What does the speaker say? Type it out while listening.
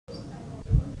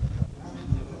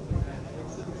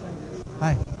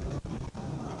Hi.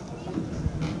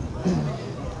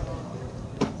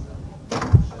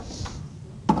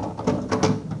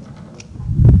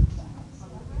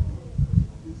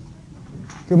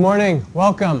 Good morning.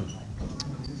 Welcome.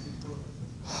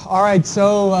 All right,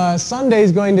 so Sunday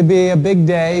is going to be a big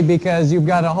day because you've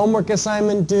got a homework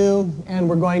assignment due and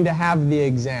we're going to have the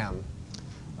exam.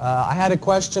 I had a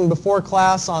question before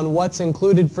class on what's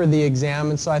included for the exam,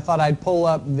 and so I thought I'd pull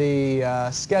up the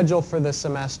schedule for the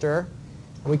semester.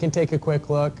 We can take a quick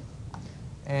look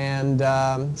and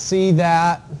see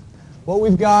that what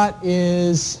we've got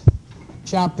is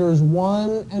chapters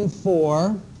 1 and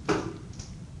 4,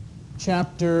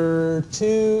 chapter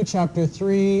 2, chapter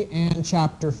 3, and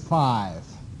chapter 5.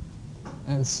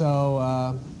 And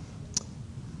so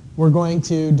we're going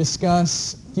to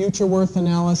discuss future worth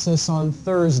analysis on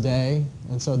Thursday,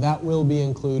 and so that will be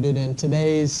included, and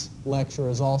today's lecture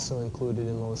is also included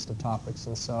in the list of topics.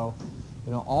 And so,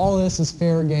 all this is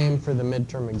fair game for the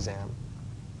midterm exam.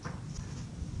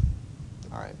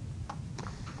 All right.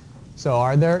 So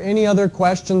are there any other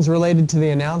questions related to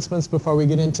the announcements before we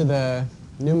get into the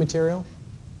new material?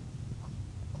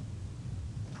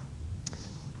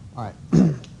 All right.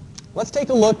 Let's take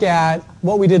a look at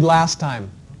what we did last time.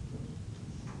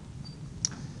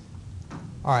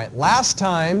 All right, last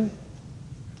time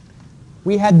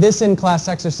we had this in-class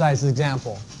exercise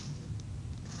example.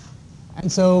 And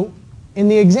so in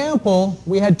the example,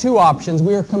 we had two options.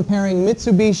 We were comparing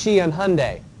Mitsubishi and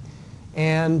Hyundai.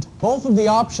 And both of the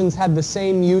options had the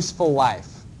same useful life.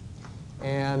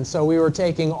 And so we were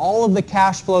taking all of the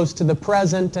cash flows to the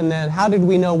present, and then how did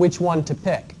we know which one to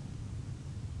pick?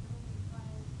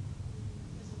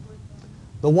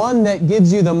 The one that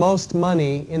gives you the most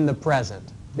money in the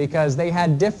present, because they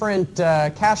had different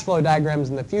cash flow diagrams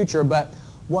in the future. But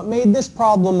what made this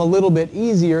problem a little bit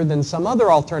easier than some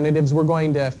other alternatives we're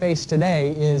going to face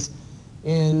today is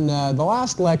in the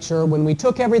last lecture, when we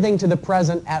took everything to the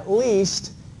present, at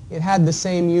least it had the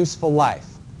same useful life.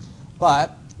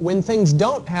 But when things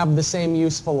don't have the same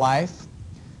useful life,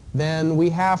 then we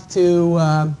have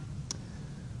to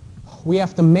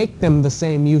make them the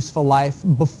same useful life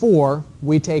before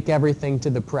we take everything to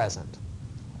the present.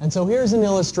 And so here's an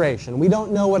illustration. We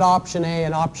don't know what option A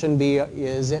and option B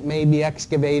is. It may be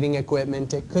excavating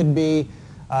equipment. It could be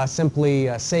simply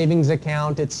a savings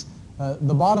account. The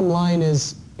bottom line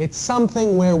is it's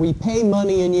something where we pay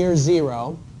money in year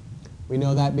 0. We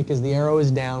know that because the arrow is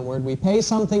downward. We pay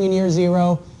something in year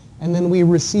 0, and then we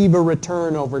receive a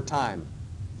return over time.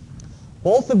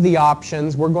 Both of the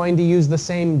options, we're going to use the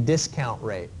same discount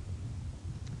rate.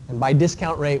 And by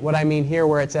discount rate, what I mean here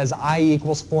where it says I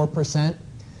equals 4%,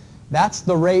 that's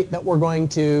the rate that we're going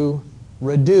to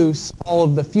reduce all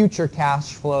of the future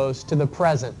cash flows to the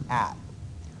present at.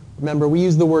 Remember, we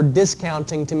use the word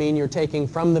discounting to mean you're taking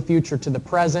from the future to the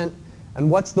present. And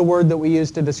what's the word that we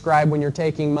use to describe when you're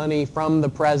taking money from the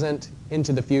present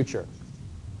into the future?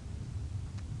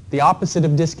 The opposite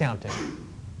of discounting.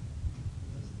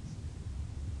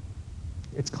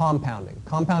 It's compounding.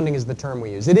 Compounding is the term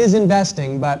we use. It is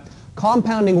investing, but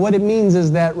compounding, what it means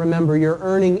is that, remember, you're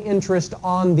earning interest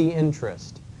on the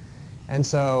interest. And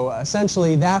so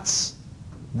essentially that's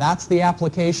the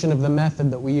application of the method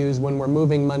that we use when we're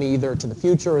moving money either to the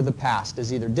future or the past,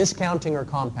 is either discounting or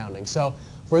compounding. So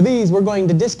for these, we're going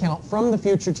to discount from the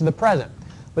future to the present.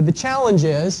 But the challenge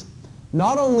is,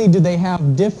 not only do they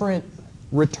have different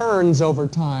returns over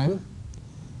time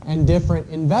and different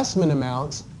investment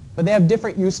amounts, but they have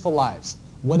different useful lives.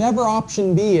 Whatever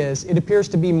option B is, it appears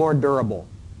to be more durable.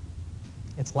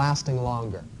 It's lasting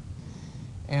longer.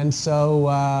 And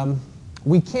so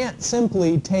we can't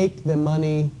simply take the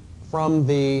money from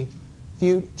the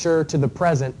future to the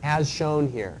present as shown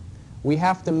here. We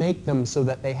have to make them so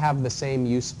that they have the same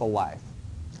useful life.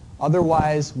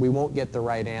 Otherwise, we won't get the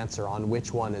right answer on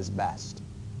which one is best.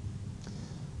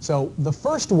 So the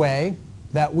first way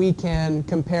that we can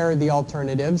compare the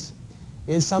alternatives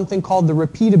is something called the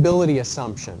repeatability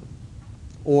assumption,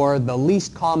 or the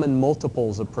least common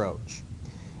multiples approach.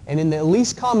 And in the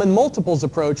least common multiples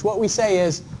approach, what we say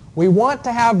is we want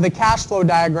to have the cash flow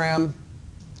diagram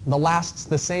that lasts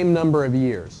the same number of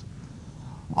years.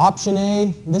 Option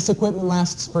A, this equipment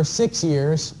lasts for 6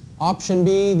 years. Option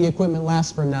B, the equipment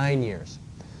lasts for 9 years.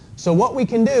 So what we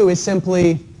can do is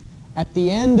simply, at the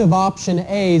end of option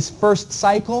A's first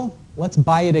cycle, let's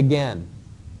buy it again.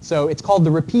 So it's called the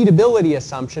repeatability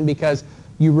assumption because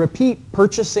you repeat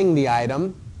purchasing the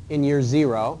item in year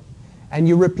 0, and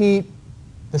you repeat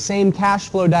the same cash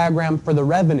flow diagram for the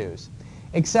revenues,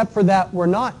 except for that we're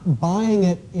not buying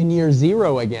it in year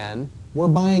 0 again. We're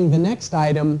buying the next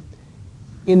item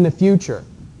in the future.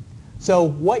 So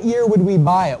what year would we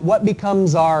buy it? What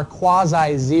becomes our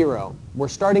quasi-zero? We're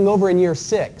starting over in year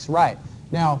 6, right.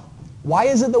 Now, why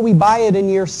is it that we buy it in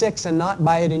year 6 and not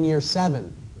buy it in year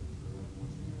 7?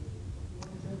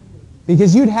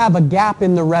 Because you'd have a gap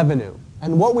in the revenue.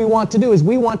 And what we want to do is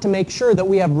we want to make sure that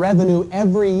we have revenue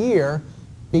every year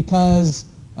because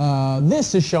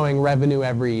this is showing revenue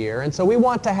every year. And so we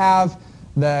want to have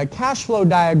the cash flow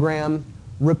diagram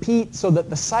repeat so that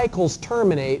the cycles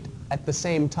terminate at the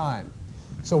same time.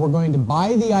 So we're going to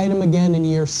buy the item again in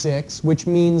year 6, which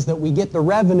means that we get the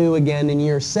revenue again in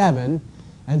year 7.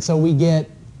 And so we get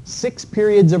 6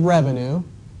 periods of revenue.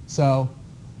 So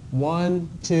 1,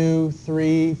 2,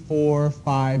 3, 4,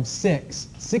 5, 6.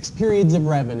 6 periods of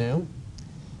revenue.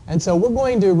 And so we're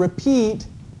going to repeat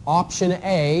option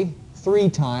A 3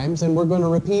 times, and we're going to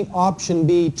repeat option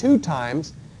B 2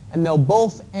 times, and they'll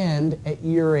both end at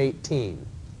year 18.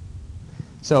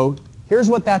 So here's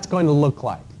what that's going to look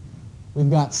like. We've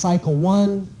got cycle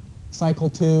 1, cycle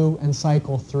 2, and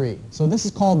cycle 3. So this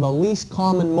is called the least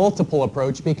common multiple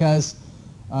approach because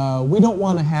we don't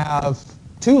want to have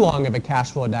too long of a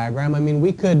cash flow diagram. I mean,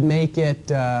 we could make it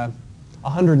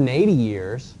 180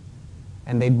 years,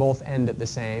 and they'd both end at the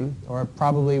same, or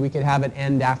probably we could have it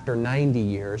end after 90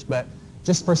 years. But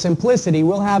just for simplicity,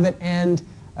 we'll have it end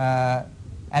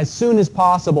as soon as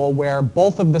possible where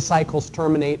both of the cycles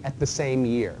terminate at the same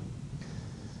year.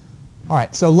 All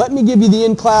right, so let me give you the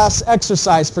in-class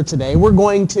exercise for today. We're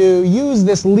going to use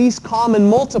this least common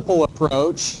multiple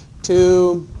approach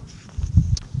to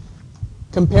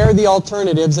compare the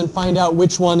alternatives and find out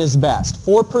which one is best.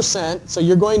 4%, so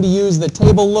you're going to use the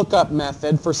table lookup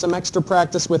method for some extra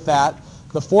practice with that.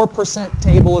 The 4%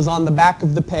 table is on the back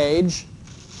of the page.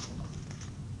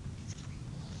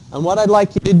 And what I'd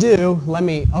like you to do,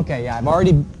 I've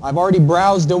already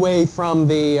browsed away from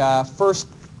the first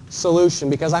solution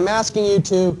because I'm asking you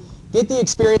to get the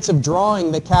experience of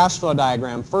drawing the cash flow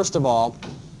diagram. First of all,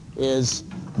 is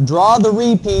draw the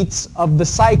repeats of the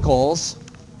cycles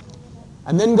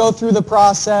and then go through the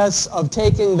process of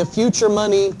taking the future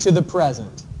money to the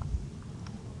present.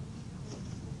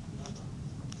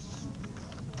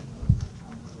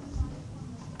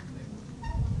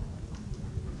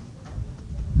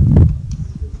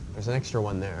 There's an extra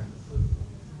one there.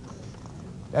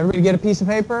 Everybody get a piece of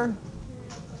paper?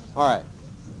 All right.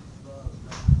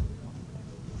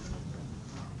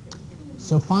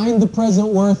 So find the present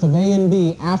worth of A and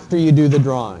B after you do the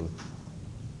drawing.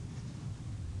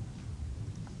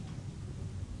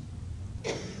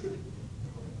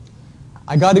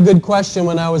 I got a good question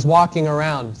when I was walking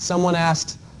around. Someone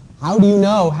asked, how do you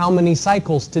know how many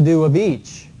cycles to do of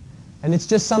each? And it's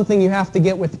just something you have to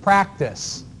get with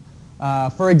practice.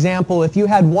 For example, if you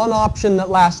had one option that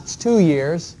lasts 2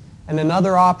 years and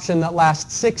another option that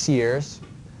lasts 6 years,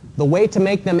 the way to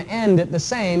make them end at the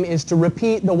same is to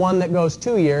repeat the one that goes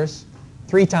 2 years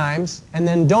 3 times and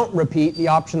then don't repeat the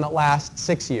option that lasts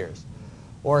 6 years.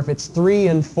 Or if it's 3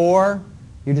 and 4,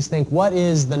 you just think, what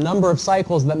is the number of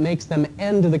cycles that makes them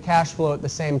end the cash flow at the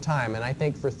same time? And I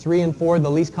think for 3 and 4,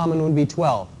 the least common would be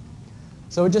 12.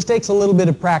 So it just takes a little bit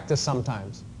of practice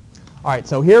sometimes. All right,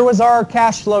 so here was our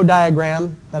cash flow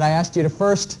diagram that I asked you to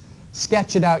first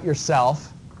sketch it out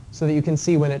yourself so that you can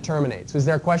see when it terminates. Was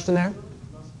there a question there?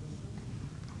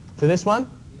 To this one?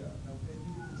 Yeah. Now,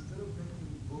 instead of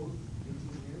making both 18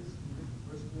 years, you make the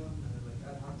first one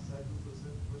like ad hoc cycle for the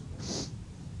first one?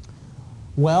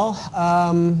 Well,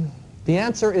 the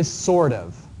answer is sort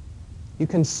of. You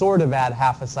can sort of add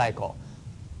half a cycle.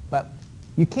 But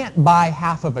you can't buy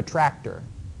half of a tractor.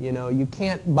 You know, you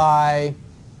can't buy,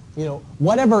 you know,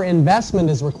 whatever investment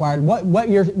is required.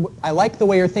 I like the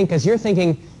way you're thinking, because you're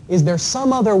thinking, is there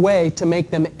some other way to make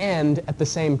them end at the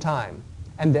same time?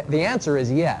 And the answer is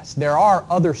yes. There are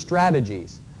other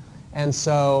strategies. And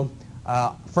so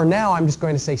for now, I'm just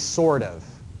going to say sort of.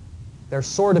 There's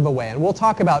sort of a way. And we'll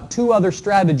talk about 2 other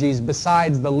strategies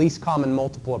besides the least common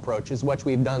multiple approach, is what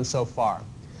we've done so far.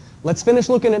 Let's finish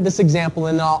looking at this example,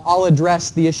 and I'll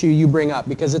address the issue you bring up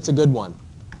because it's a good one.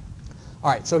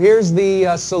 All right, so here's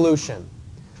the solution.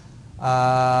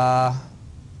 All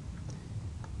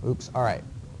right.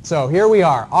 So here we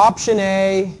are. Option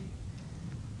A,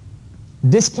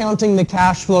 discounting the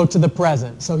cash flow to the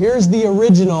present. So here's the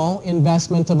original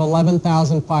investment of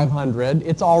 $11,500.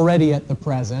 It's already at the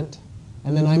present.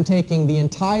 And then I'm taking the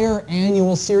entire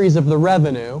annual series of the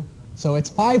revenue. So it's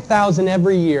 $5,000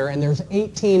 every year, and there's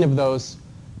 18 of those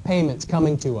payments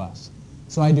coming to us.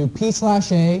 So I do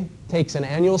P/A, takes an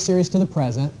annual series to the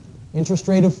present, interest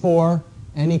rate of 4,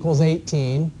 n equals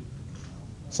 18.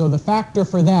 So the factor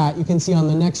for that, you can see on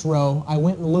the next row, I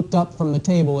went and looked up from the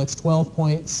table, it's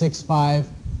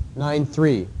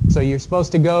 12.6593. So you're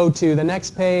supposed to go to the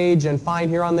next page and find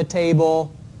here on the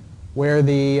table where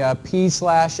the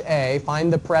P/A,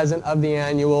 find the present of the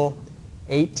annual,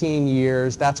 18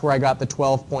 years. That's where I got the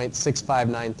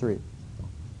 12.6593.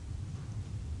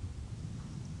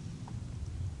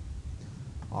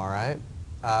 All right.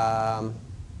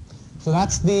 So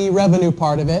that's the revenue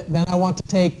part of it. Then I want to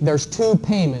take, there's two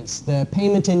payments. The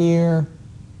payment in year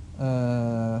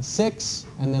 6,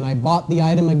 and then I bought the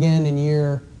item again in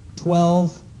year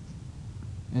 12.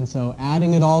 And so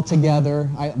adding it all together,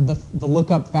 the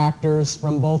lookup factors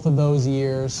from both of those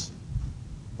years,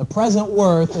 the present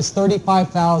worth is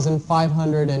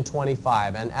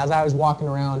 $35,525. And as I was walking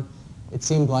around, it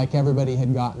seemed like everybody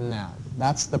had gotten that.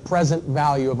 That's the present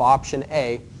value of option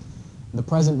A. The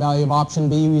present value of option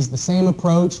B, we use the same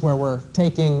approach where we're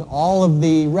taking all of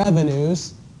the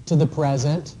revenues to the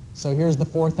present. So here's the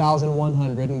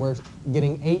 4,100, and we're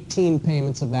getting 18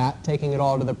 payments of that, taking it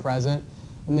all to the present.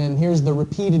 And then here's the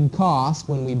repeated cost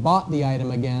when we bought the item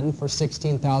again for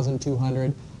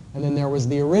 16,200. And then there was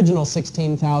the original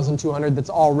 16,200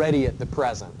 that's already at the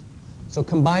present. So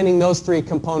combining those three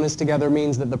components together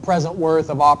means that the present worth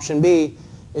of option B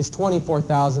is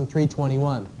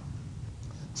 24,321.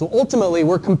 So ultimately,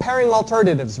 we're comparing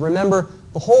alternatives. Remember,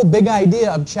 the whole big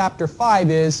idea of Chapter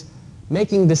 5 is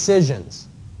making decisions,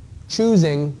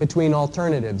 choosing between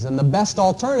alternatives. And the best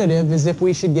alternative is if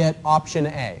we should get option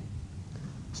A.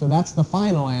 So that's the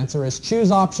final answer, is choose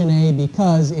option A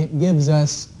because it gives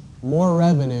us more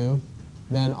revenue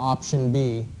than option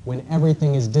B when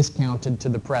everything is discounted to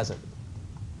the present.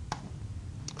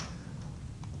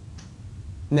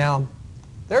 Now,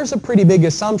 there's a pretty big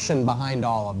assumption behind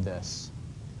all of this.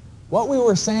 What we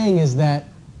were saying is that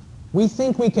we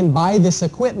think we can buy this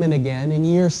equipment again in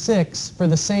year 6 for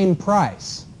the same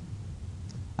price.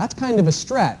 That's kind of a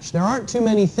stretch. There aren't too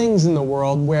many things in the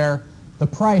world where the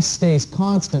price stays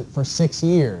constant for 6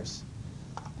 years.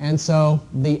 And so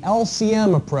the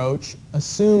LCM approach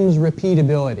assumes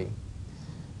repeatability.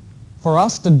 For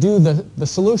us to do the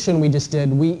solution we just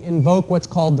did, we invoke what's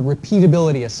called the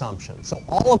repeatability assumption. So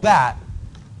all of that,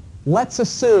 let's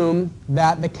assume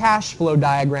that the cash flow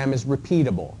diagram is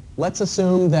repeatable. Let's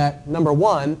assume that, number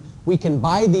one, we can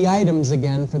buy the items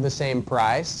again for the same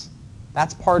price.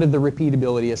 That's part of the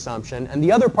repeatability assumption. And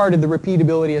the other part of the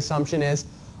repeatability assumption is,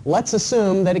 let's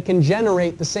assume that it can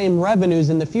generate the same revenues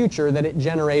in the future that it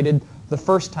generated the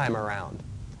first time around.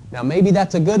 Now, maybe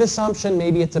that's a good assumption,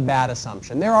 maybe it's a bad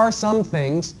assumption. There are some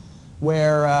things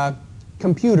where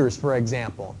computers, for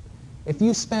example, if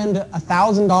you spend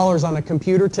 $1,000 on a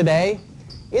computer today,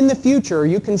 in the future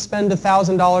you can spend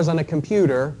 $1,000 on a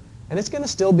computer and it's going to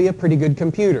still be a pretty good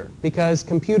computer because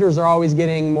computers are always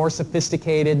getting more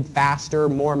sophisticated, faster,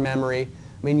 more memory.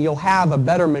 I mean, you'll have a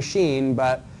better machine,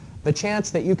 but the chance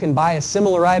that you can buy a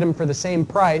similar item for the same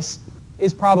price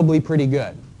is probably pretty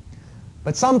good.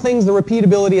 But some things the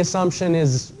repeatability assumption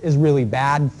is really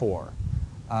bad for.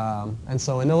 And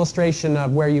so an illustration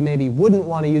of where you maybe wouldn't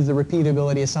want to use the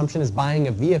repeatability assumption is buying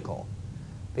a vehicle,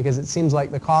 because it seems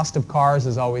like the cost of cars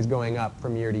is always going up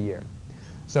from year to year.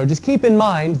 So just keep in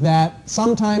mind that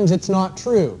sometimes it's not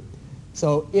true.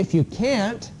 So if you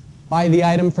can't buy the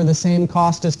item for the same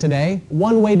cost as today,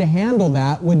 one way to handle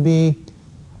that would be,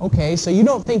 okay, so you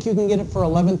don't think you can get it for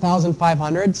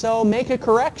 $11,500, so make a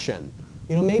correction.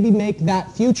 You know, maybe make that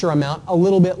future amount a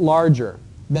little bit larger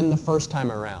than the first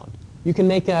time around. You can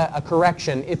make a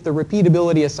correction if the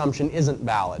repeatability assumption isn't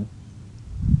valid.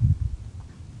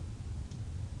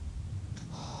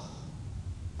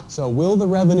 So will the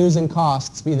revenues and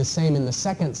costs be the same in the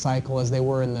second cycle as they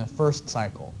were in the first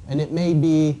cycle? And it may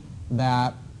be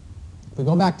that, if we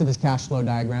go back to this cash flow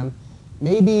diagram,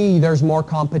 maybe there's more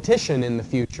competition in the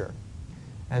future.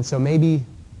 And so maybe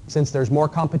since there's more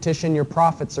competition, your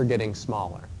profits are getting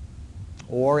smaller.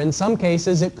 Or in some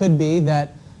cases, it could be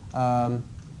that,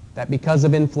 that because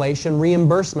of inflation,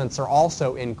 reimbursements are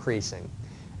also increasing.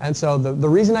 And so the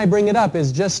reason I bring it up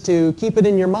is just to keep it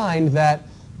in your mind that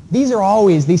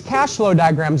these cash flow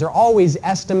diagrams are always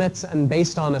estimates and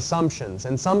based on assumptions.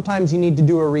 And sometimes you need to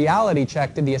do a reality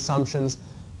check to the assumptions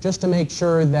just to make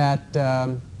sure that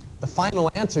the final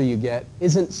answer you get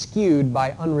isn't skewed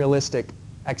by unrealistic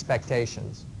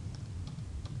expectations.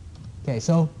 Okay,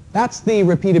 so that's the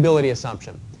repeatability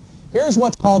assumption. Here's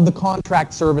what's called the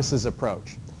contract services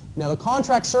approach. Now, the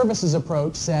contract services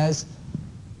approach says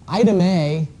item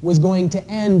A was going to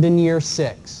end in year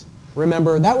 6.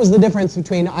 Remember, that was the difference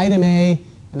between item A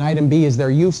and item B, is their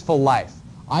useful life.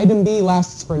 Item B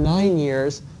lasts for 9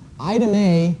 years. Item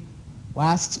A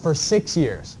lasts for 6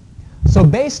 years. So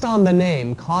based on the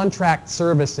name, contract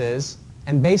services,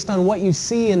 and based on what you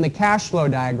see in the cash flow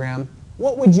diagram,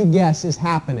 what would you guess is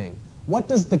happening? What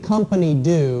does the company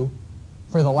do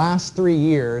for the last 3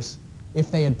 years if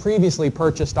they had previously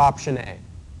purchased option A?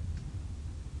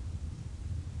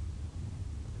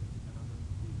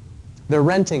 They're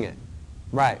renting it,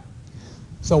 right.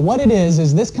 So what it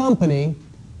is this company,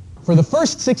 for the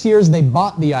first 6 years they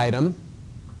bought the item,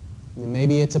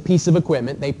 maybe it's a piece of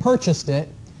equipment, they purchased it,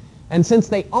 and since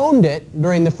they owned it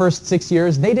during the first 6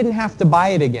 years, they didn't have to buy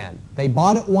it again. They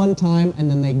bought it one time and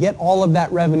then they get all of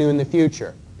that revenue in the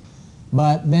future.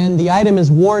 But then the item is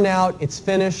worn out, it's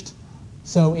finished,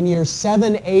 so in years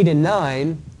 7, 8, and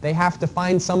 9, they have to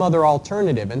find some other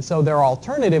alternative. And so their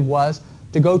alternative was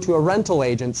to go to a rental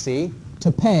agency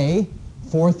to pay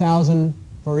 $4,000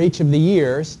 for each of the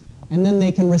years, and then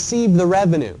they can receive the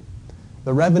revenue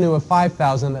of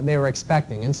 $5,000 that they were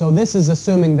expecting. And so this is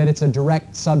assuming that it's a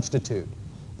direct substitute,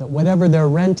 that whatever they're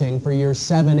renting for years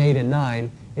 7, 8, and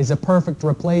 9 is a perfect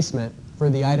replacement for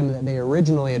the item that they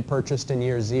originally had purchased in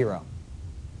year 0.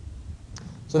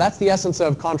 So that's the essence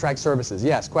of contract services.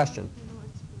 Yes, question?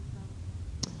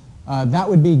 That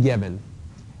would be given.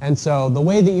 And so the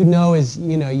way that you'd know is,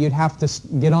 you'd have to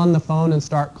get on the phone and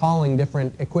start calling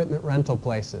different equipment rental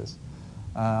places.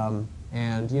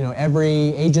 And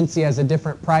every agency has a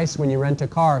different price when you rent a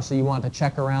car, so you want to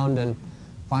check around and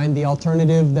find the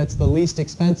alternative that's the least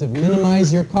expensive.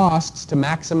 Minimize your costs to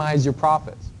maximize your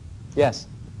profits. Yes?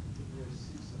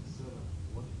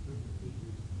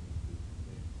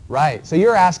 Right. So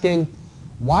you're asking,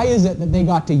 why is it that they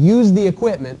got to use the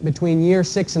equipment between year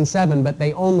 6 and 7, but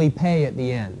they only pay at the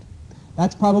end?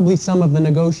 That's probably some of the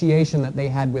negotiation that they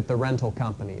had with the rental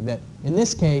company, that in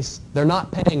this case, they're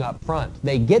not paying up front.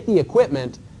 They get the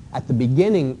equipment at the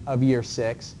beginning of year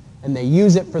 6, and they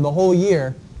use it for the whole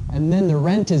year, and then the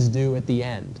rent is due at the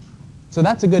end. So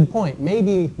that's a good point.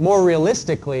 Maybe more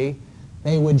realistically,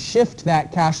 they would shift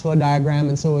that cash flow diagram,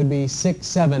 and so it would be 6,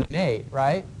 7, and 8,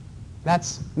 right?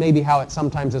 That's maybe how it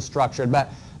sometimes is structured,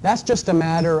 but that's just a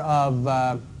matter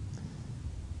of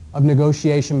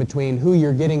negotiation between who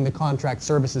you're getting the contract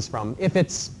services from. If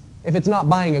it's not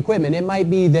buying equipment, it might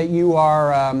be that you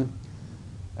are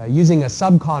using a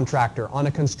subcontractor on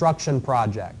a construction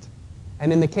project.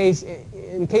 And in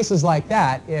cases like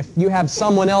that, if you have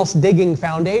someone else digging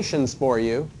foundations for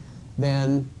you,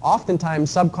 then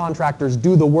oftentimes subcontractors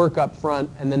do the work up front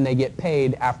and then they get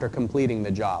paid after completing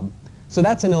the job. So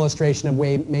that's an illustration of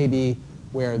maybe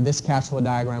where this cash flow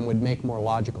diagram would make more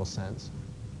logical sense.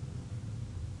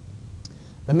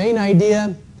 The main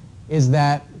idea is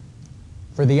that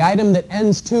for the item that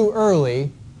ends too early,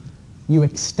 you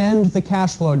extend the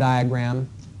cash flow diagram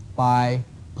by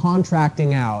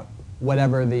contracting out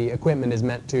whatever the equipment is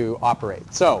meant to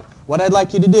operate. So what I'd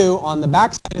like you to do on the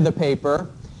back side of the paper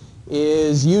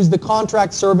is use the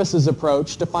contract services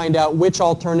approach to find out which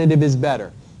alternative is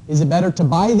better. Is it better to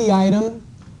buy the item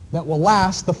that will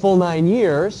last the full 9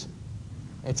 years?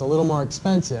 It's a little more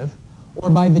expensive. Or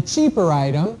buy the cheaper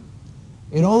item.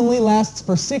 It only lasts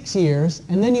for 6 years,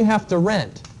 and then you have to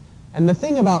rent. And the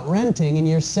thing about renting in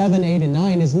years 7, 8, and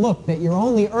 9 is, look, that you're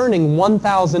only earning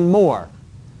 $1,000 more.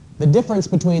 The difference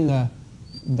between the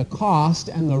cost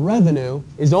and the revenue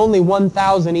is only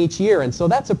 $1,000 each year, and so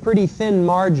that's a pretty thin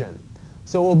margin.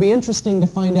 So it will be interesting to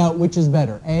find out which is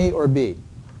better, A or B.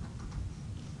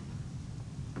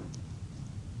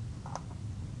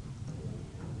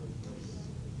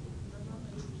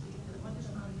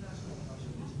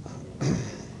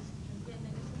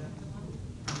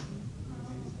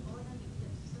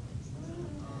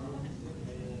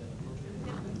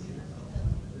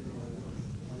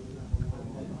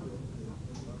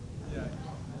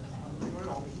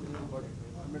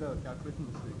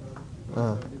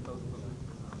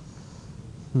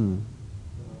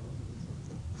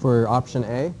 For option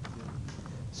A,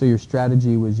 so your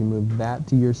strategy was you moved that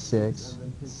to year 6.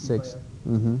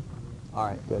 All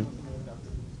right, good.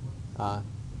 All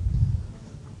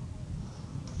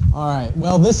right,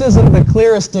 well, this isn't the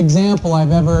clearest example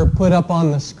I've ever put up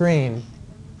on the screen.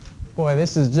 Boy,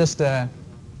 this is just a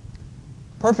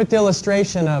perfect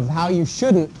illustration of how you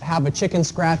shouldn't have a chicken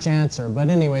scratch answer. But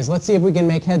anyways, let's see if we can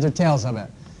make heads or tails of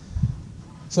it.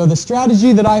 So the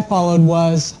strategy that I followed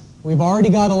was, we've already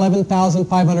got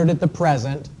 11,500 at the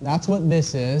present. That's what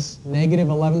this is, negative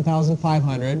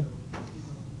 11,500.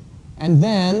 And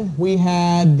then we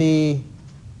had the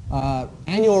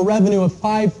annual revenue of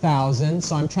 5,000,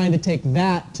 so I'm trying to take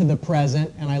that to the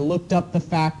present, and I looked up the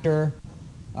factor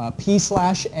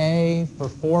P/A for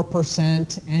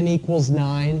 4%, n equals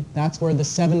 9. That's where the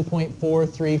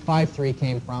 7.4353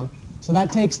 came from. So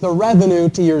that takes the revenue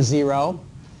to your 0.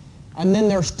 And then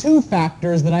there's two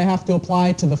factors that I have to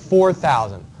apply to the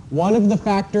 4,000. One of the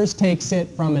factors takes it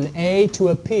from an A to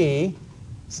a P,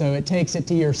 so it takes it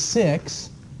to year 6.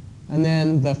 And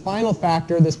then the final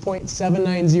factor, this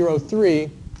 0.7903,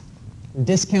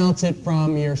 discounts it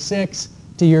from year 6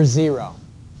 to year 0.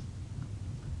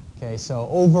 Okay, so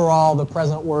overall the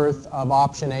present worth of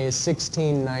option A is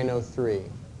 16,903.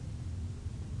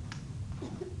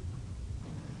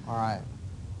 All right.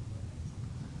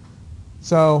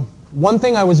 So one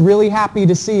thing I was really happy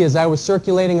to see as I was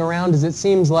circulating around is it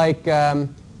seems like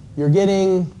you're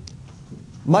getting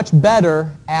much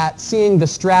better at seeing the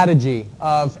strategy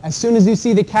of as soon as you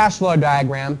see the cash flow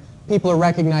diagram, people are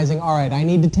recognizing, all right, I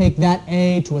need to take that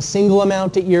A to a single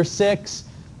amount at year 6,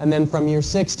 and then from year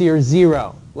 6 to year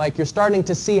 0. Like you're starting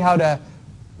to see how to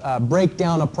break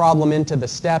down a problem into the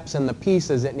steps and the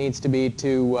pieces it needs to be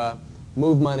to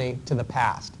move money to the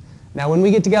past. Now when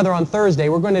we get together on Thursday,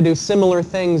 we're going to do similar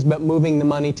things but moving the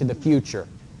money to the future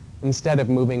instead of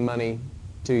moving money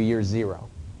to year 0.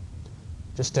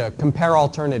 Just to compare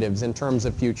alternatives in terms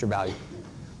of future value.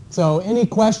 So any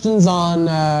questions on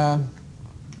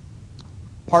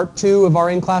part 2 of our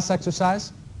in-class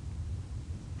exercise?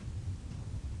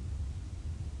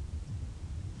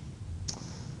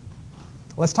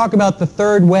 Let's talk about the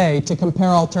third way to compare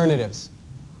alternatives.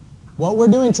 What we're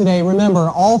doing today, remember,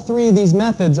 all 3 of these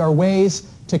methods are ways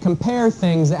to compare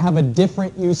things that have a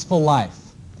different useful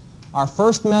life. Our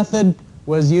first method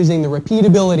was using the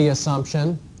repeatability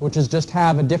assumption, which is just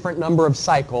have a different number of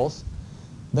cycles.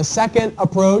 The second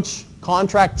approach,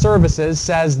 contract services,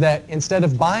 says that instead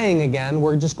of buying again,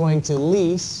 we're just going to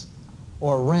lease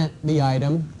or rent the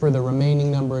item for the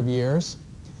remaining number of years.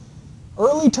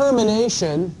 Early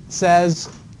termination says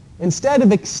instead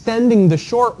of extending the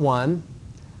short one,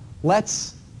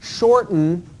 let's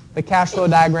shorten the cash flow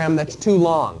diagram that's too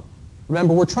long.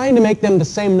 Remember, we're trying to make them the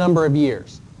same number of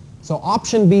years. So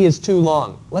option B is too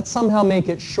long. Let's somehow make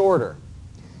it shorter.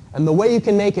 And the way you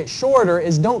can make it shorter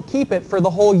is don't keep it for the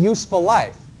whole useful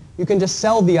life. You can just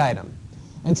sell the item.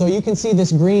 And so you can see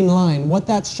this green line. What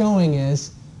that's showing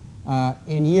is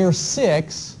in year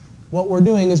 6, what we're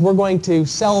doing is we're going to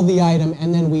sell the item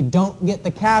and then we don't get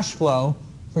the cash flow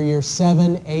for year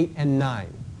 7, 8, and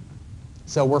 9.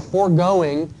 So we're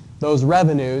foregoing those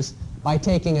revenues by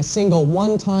taking a single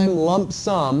one-time lump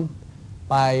sum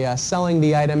by selling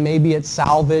the item. Maybe it's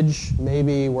salvage,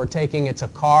 maybe we're taking it's a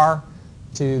car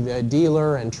to the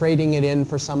dealer and trading it in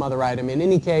for some other item. In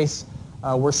any case,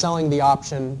 we're selling the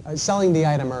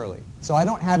item early. So I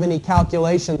don't have any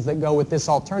calculations that go with this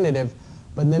alternative,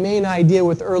 but the main idea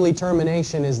with early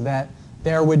termination is that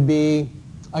there would be,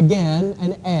 again,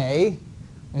 an A,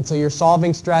 and so your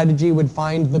solving strategy would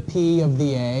find the P of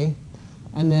the A,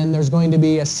 and then there's going to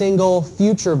be a single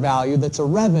future value that's a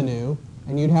revenue,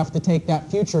 and you'd have to take that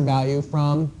future value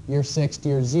from year 6 to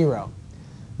year 0.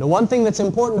 Now one thing that's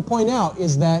important to point out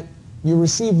is that you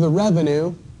receive the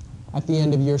revenue at the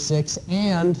end of year 6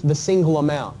 and the single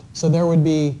amount. So there would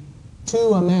be 2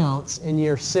 amounts in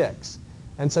year 6.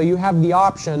 And so you have the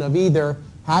option of either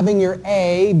having your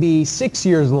A be 6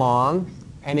 years long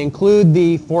and include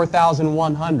the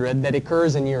 4,100 that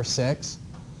occurs in year 6,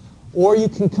 or you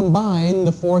can combine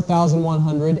the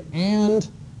 4,100 and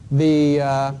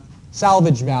the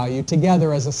salvage value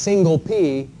together as a single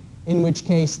P, in which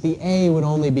case the A would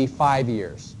only be 5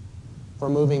 years for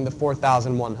moving the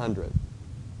 4,100.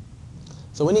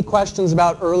 So any questions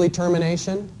about early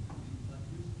termination?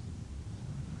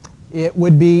 It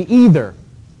would be either.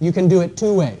 You can do it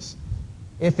 2 ways.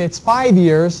 If it's 5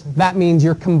 years, that means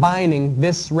you're combining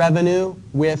this revenue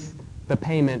with the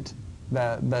payment,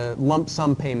 the lump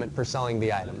sum payment for selling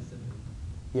the item.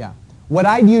 Yeah. What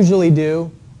I'd usually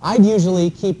do, I'd usually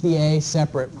keep the A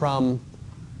separate from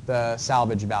the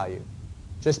salvage value,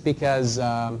 just because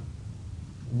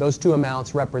those 2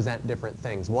 amounts represent different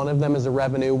things. One of them is a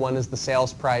revenue, one is the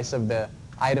sales price of the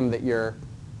item that you're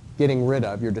getting rid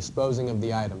of. You're disposing of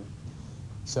the item.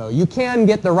 So you can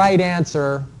get the right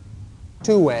answer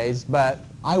 2 ways, but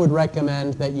I would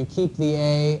recommend that you keep the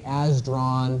A as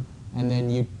drawn, and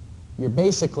then you're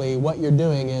basically, what you're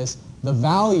doing is the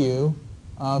value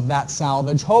of that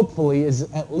salvage hopefully is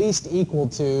at least equal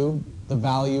to the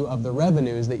value of the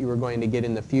revenues that you were going to get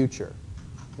in the future,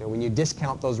 you know, when you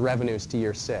discount those revenues to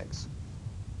year 6.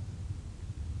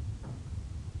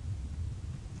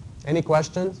 Any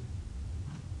questions?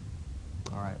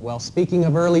 All right, well, speaking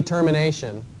of early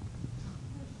termination,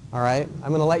 all right, I'm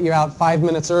going to let you out 5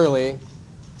 minutes early,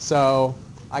 so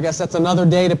I guess that's another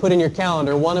day to put in your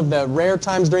calendar. One of the rare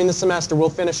times during the semester we'll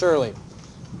finish early.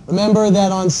 Remember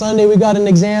that on Sunday we've got an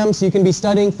exam, so you can be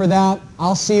studying for that.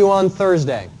 I'll see you on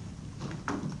Thursday.